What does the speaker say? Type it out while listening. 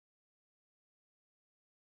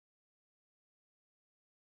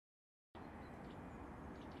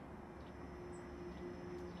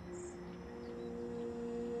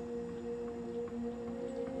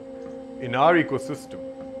In our ecosystem,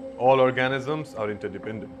 all organisms are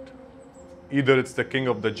interdependent. Either it's the king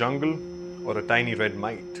of the jungle or a tiny red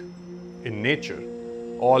mite. In nature,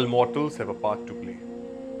 all mortals have a part to play.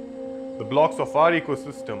 The blocks of our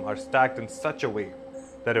ecosystem are stacked in such a way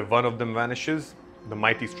that if one of them vanishes, the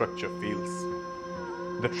mighty structure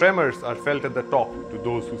fails. The tremors are felt at the top to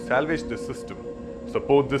those who salvage this system,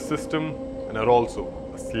 support this system, and are also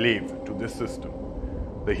a slave to this system,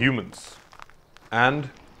 the humans. And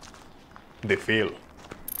they fail.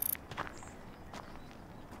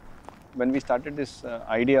 When we started this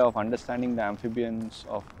idea of understanding the amphibians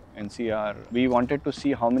of NCR, we wanted to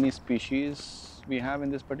see how many species we have in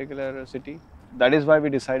this particular city. That is why we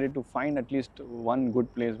decided to find at least one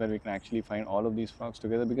good place where we can actually find all of these frogs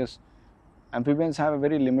together, because amphibians have a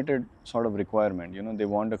very limited sort of requirement. They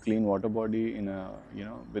want a clean water body in a,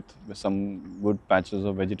 with some good patches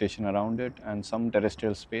of vegetation around it and some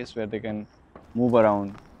terrestrial space where they can move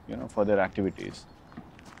around, for their activities.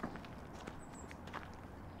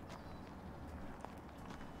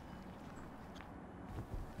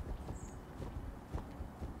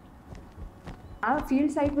 Our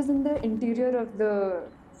field site was in the interior of the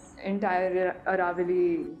entire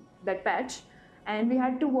Aravalli, that patch, and we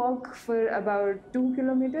had to walk for about 2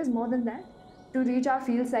 kilometers, more than that, to reach our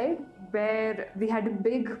field site where we had a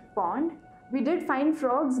big pond. We did find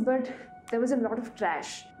frogs, but there was a lot of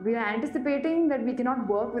trash. We are anticipating that we cannot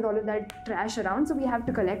work with all of that trash around, so we have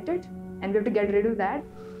to collect it and we have to get rid of that.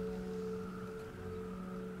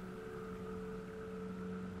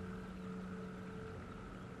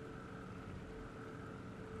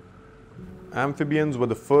 Amphibians were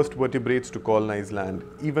the first vertebrates to colonize land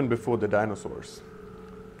even before the dinosaurs.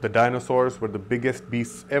 The dinosaurs were the biggest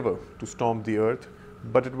beasts ever to stomp the earth,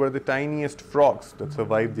 but it were the tiniest frogs that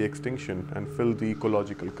survived the extinction and filled the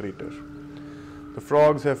ecological crater. The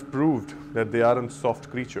frogs have proved that they aren't soft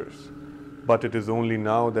creatures, but it is only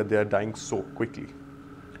now that they are dying so quickly.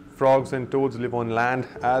 Frogs and toads live on land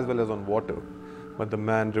as well as on water, but the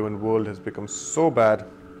man-driven world has become so bad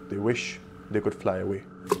they wish they could fly away.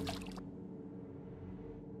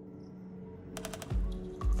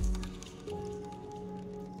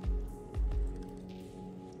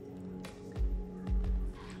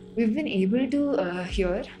 We've been able to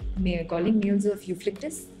hear calling males of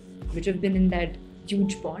Eucalyptus, which have been in that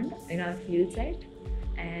huge pond in our field site,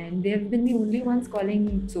 and they have been the only ones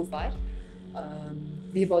calling so far.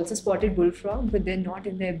 We've also spotted bullfrog, but they're not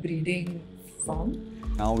in their breeding form.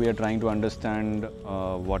 Now we are trying to understand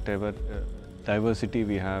whatever diversity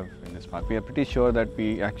we have in this park. We are pretty sure that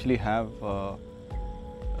we actually have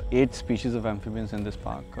 8 species of amphibians in this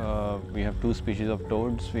park. We have 2 species of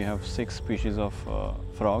toads, we have 6 species of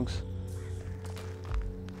frogs.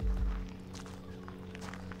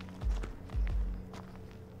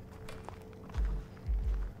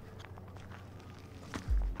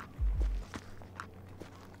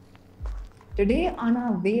 Today, on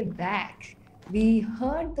our way back, we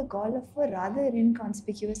heard the call of a rather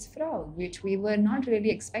inconspicuous frog, which we were not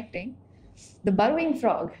really expecting. The burrowing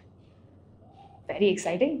frog. Very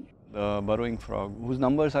exciting. The burrowing frog, whose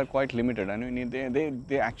numbers are quite limited. I mean,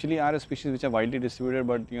 they actually are a species which are widely distributed,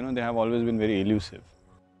 but they have always been very elusive.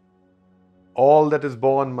 All that is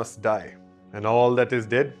born must die, and all that is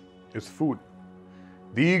dead is food.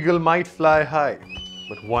 The eagle might fly high,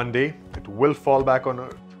 but one day it will fall back on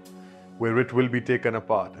earth, where it will be taken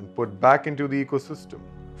apart and put back into the ecosystem,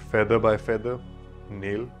 feather by feather,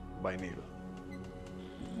 nail by nail.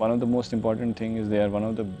 One of the most important things is they are one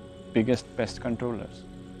of the biggest pest controllers.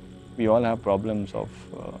 We all have problems of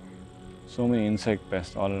so many insect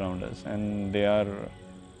pests all around us, and they are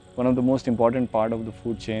one of the most important part of the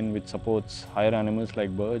food chain, which supports higher animals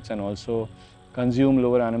like birds and also consume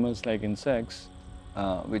lower animals like insects,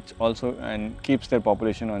 which also and keeps their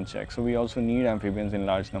population on check. So we also need amphibians in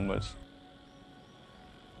large numbers.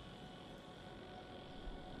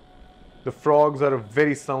 The frogs are a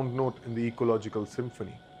very sound note in the ecological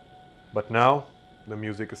symphony. But now, the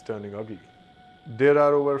music is turning ugly. There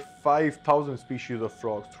are over 5,000 species of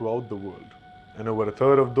frogs throughout the world, and over a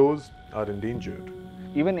third of those are endangered.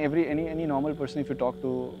 Even any normal person, if you talk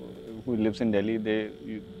to who lives in Delhi,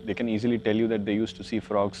 they can easily tell you that they used to see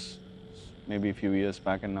frogs maybe a few years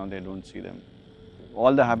back, and now they don't see them.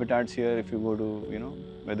 All the habitats here, if you go to,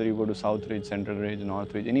 whether you go to South Ridge, Central Ridge,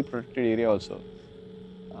 North Ridge, any protected area also,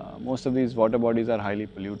 most of these water bodies are highly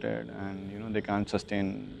polluted, and they can't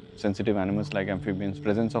sustain sensitive animals like amphibians.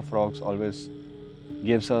 Presence of frogs always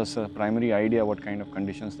gives us a primary idea what kind of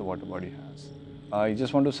conditions the water body has. I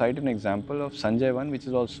just want to cite an example of Sanjay Van, which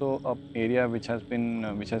is also an area which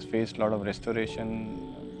has faced a lot of restoration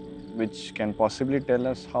which can possibly tell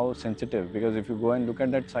us how sensitive, because if you go and look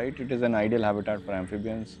at that site, it is an ideal habitat for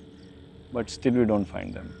amphibians, but still we don't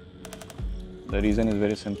find them. The reason is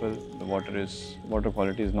very simple. The water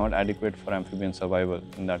quality is not adequate for amphibian survival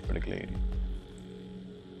in that particular area.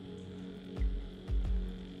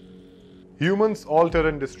 Humans alter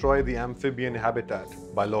and destroy the amphibian habitat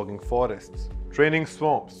by logging forests, draining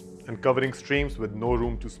swamps, and covering streams with no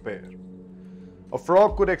room to spare. A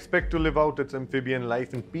frog could expect to live out its amphibian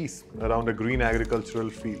life in peace around a green agricultural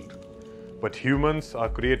field. But humans are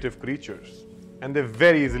creative creatures, and they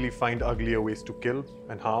very easily find uglier ways to kill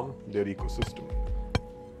and harm their ecosystem.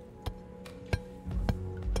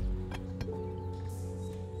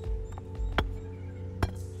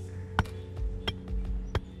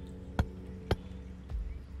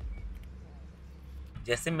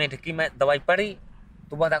 जैसे मेढकी में दवाई पड़ी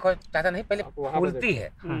तो वो देखो चाहता नहीं, पहले फूलती है,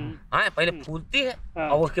 हाँ पहले फूलती है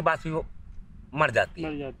और उसके बाद फिर वो मर जाती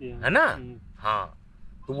है ना। हाँ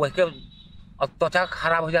तो वो के और त्वचा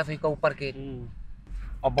खराब हो जाती है ऊपर के।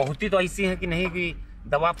 और बहुत ही तो ऐसी है कि नहीं कि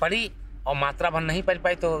दवा पड़ी और मात्रा भर नहीं पड़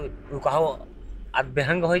पाई तो कहो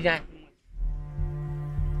बेहंग हो जाए।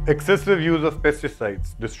 Excessive use of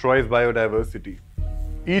pesticides destroys biodiversity.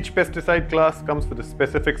 Each pesticide class comes with a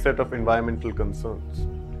specific set of environmental concerns.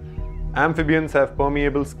 Amphibians have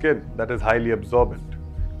permeable skin that is highly absorbent,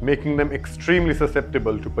 making them extremely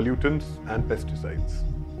susceptible to pollutants and pesticides.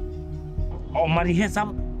 और मरीहे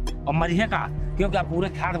सब, और मरीहे का क्योंकि आप पूरे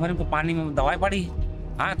खाद भरे तो पानी में दवाई पड़ी,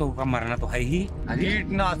 हाँ तो उसका मरना तो है ही।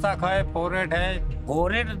 कीटनाशक है, फोरेट है,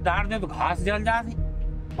 फोरेट डाल दे तो घास जल जाती।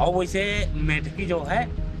 और वैसे मेढकी जो है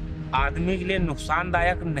आदमी के लिए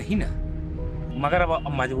नुकसानदायक नहीं ना, मगर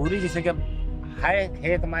अब मजबूरी जैसे कि है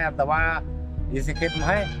खेत में या दवा जैसे खेत में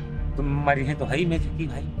है तो मरी है तो है ही मेढकी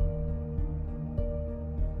भाई।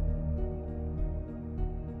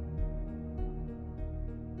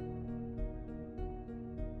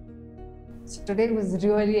 So today was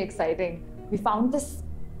really exciting. We found this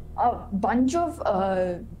bunch of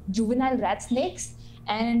juvenile rat snakes,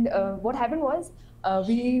 and what happened was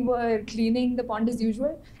we were cleaning the pond as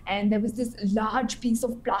usual, and there was this large piece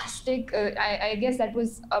of plastic. I guess that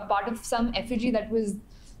was a part of some effigy that was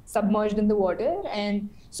submerged in the water, and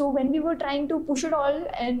so when we were trying to push it all,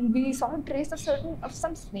 and we saw a trace of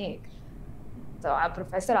some snake. So our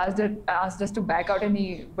professor asked us to back out, and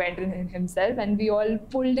he went in himself, and we all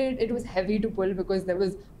pulled it. It was heavy to pull because there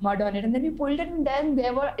was mud on it, and then we pulled it, and then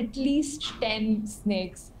there were at least 10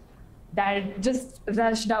 snakes that just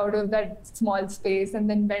rushed out of that small space and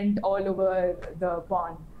then went all over the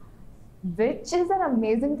pond, which is an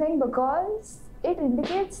amazing thing because it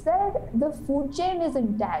indicates that the food chain is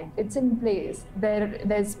intact. It's in place.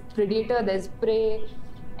 There's predator, there's prey,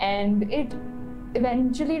 and it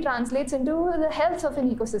eventually translates into the health of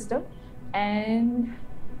an ecosystem, and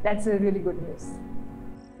that's a really good news.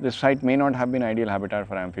 This site may not have been ideal habitat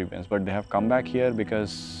for amphibians, but they have come back here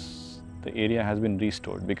because the area has been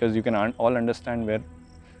restored. Because you can all understand where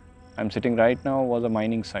I'm sitting right now was a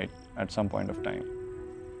mining site at some point of time.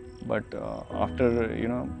 But after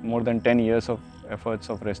more than 10 years of efforts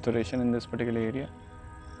of restoration in this particular area,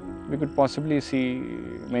 we could possibly see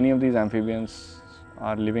many of these amphibians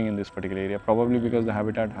are living in this particular area, probably because the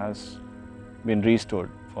habitat has been restored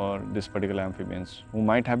for this particular amphibians who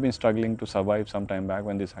might have been struggling to survive some time back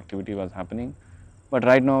when this activity was happening. But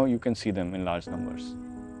right now you can see them in large numbers.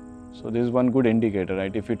 So this is one good indicator,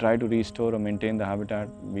 right? If we try to restore or maintain the habitat,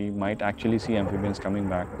 we might actually see amphibians coming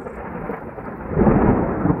back.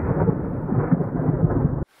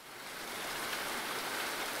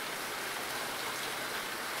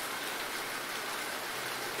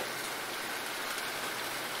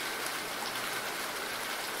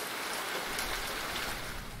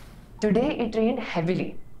 Today it rained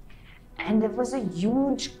heavily, and there was a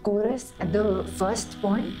huge chorus at the first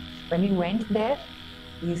point. When we went there,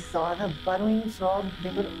 we saw the burrowing frog. They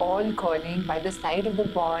were all calling by the side of the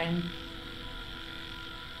pond.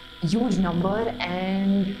 Huge number,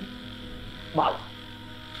 and wow.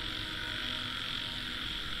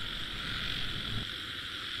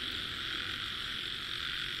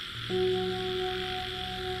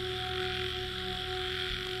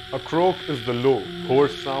 A croak is the low,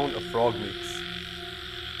 hoarse sound a frog makes.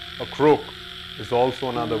 A croak is also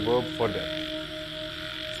another verb for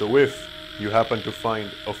death. So if you happen to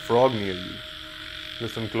find a frog near you,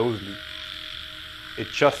 listen closely. It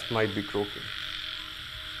just might be croaking.